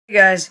Hey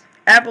guys,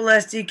 Apple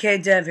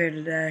SDK Dev here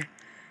today.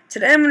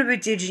 Today I'm going to be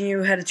teaching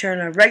you how to turn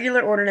a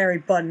regular ordinary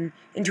button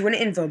into an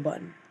info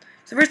button.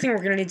 So the first thing we're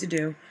going to need to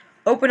do,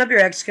 open up your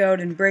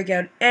Xcode and break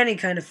out any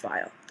kind of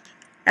file.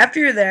 After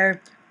you're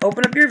there,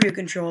 open up your view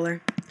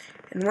controller,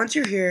 and once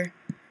you're here,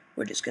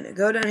 we're just going to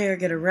go down here,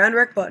 get a round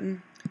rect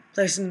button,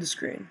 place it in the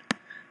screen.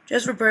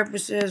 Just for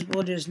purposes,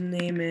 we'll just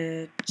name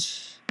it,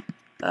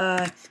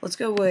 let's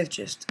go with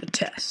just a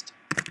test.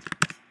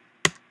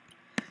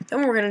 Then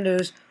what we're going to do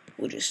is,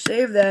 we'll just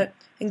save that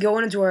and go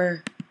into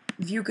our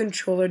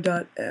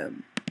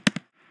viewcontroller.m.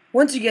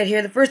 Once you get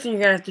here, the first thing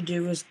you're going to have to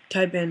do is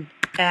type in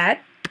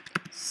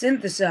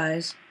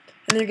 @synthesize,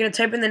 and then you're going to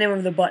type in the name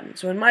of the button.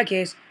 So in my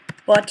case,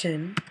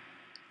 button,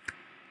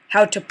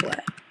 how to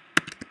play.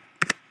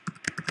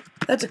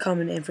 That's a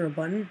common name for a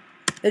button.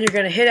 Then you're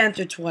going to hit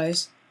enter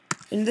twice,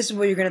 and this is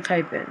what you're going to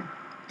type in.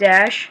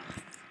 Dash,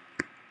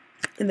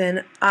 and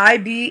then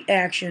IB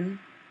action,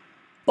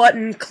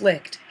 button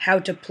clicked, how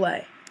to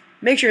play.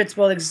 Make sure it's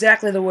spelled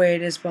exactly the way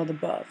it is spelled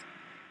above.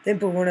 Then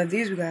put one of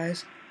these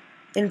guys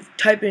and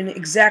type in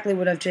exactly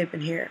what I've typed in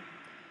here.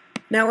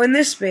 Now in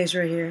this space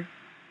right here,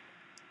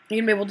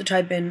 you're going to be able to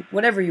type in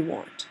whatever you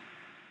want.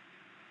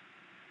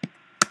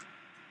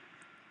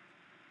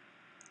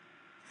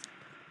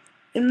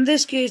 In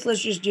this case,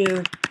 let's just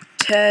do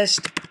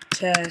test,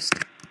 test,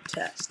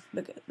 test.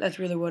 Okay, that's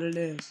really what it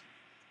is.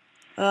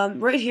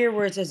 Right here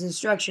where it says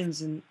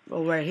instructions, and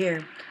well, right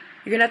here,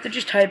 you're going to have to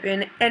just type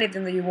in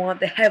anything that you want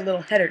the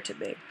little header to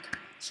be.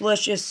 So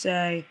let's just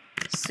say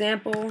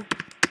sample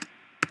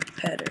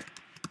header.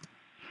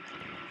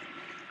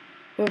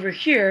 Over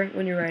here,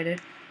 when you write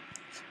it,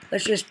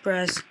 let's just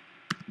press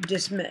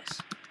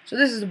dismiss. So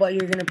this is the button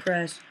you're going to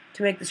press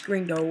to make the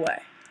screen go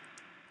away.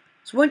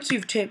 So once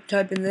you've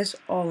typed in this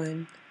all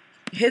in,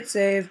 hit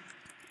save.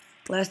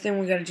 Last thing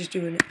we got to just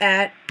do an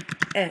 @end.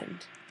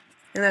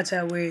 And that's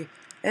how we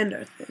end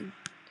our thing.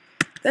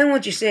 Then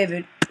once you save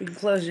it, you can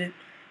close it.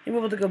 You'll be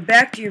able to go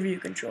back to your view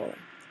controller.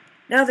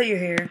 Now that you're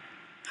here,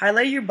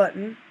 highlight your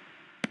button,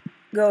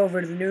 go over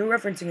to the new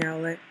referencing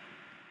outlet,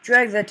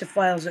 drag that to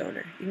Files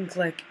Owner. You can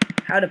click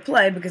How to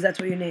Play because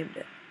that's what you named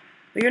it.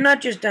 But you're not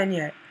just done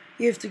yet.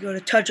 You have to go to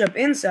Touch Up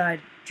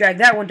Inside, drag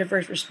that one to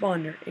First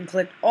Responder, and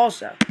click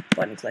Also,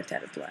 button clicked How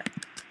to Play.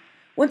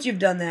 Once you've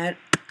done that,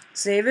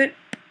 save it,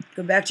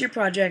 go back to your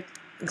project,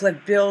 and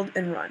click Build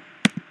and Run.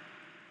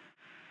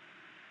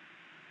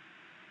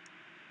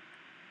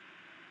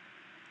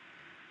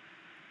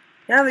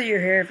 Now that you're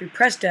here, if you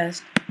press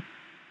test,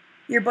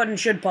 your button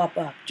should pop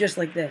up, just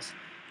like this.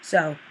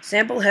 So,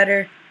 sample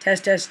header,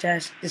 test, test,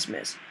 test,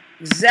 dismiss.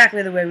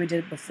 Exactly the way we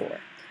did it before.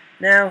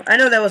 Now, I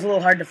know that was a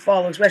little hard to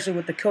follow, especially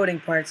with the coding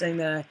part, saying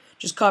that I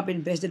just copied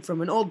and pasted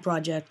from an old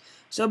project.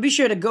 So be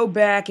sure to go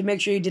back and make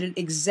sure you did it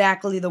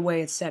exactly the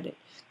way it said it.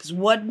 Because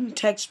one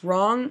text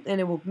wrong, and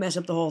it will mess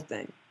up the whole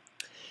thing.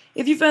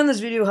 If you found this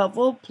video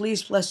helpful,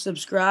 please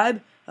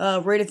subscribe,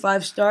 rate it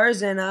 5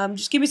 stars, and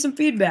just give me some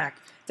feedback.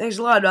 Thanks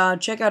a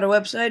lot. Check out our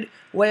website,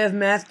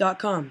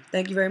 wayofmath.com.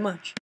 Thank you very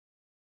much.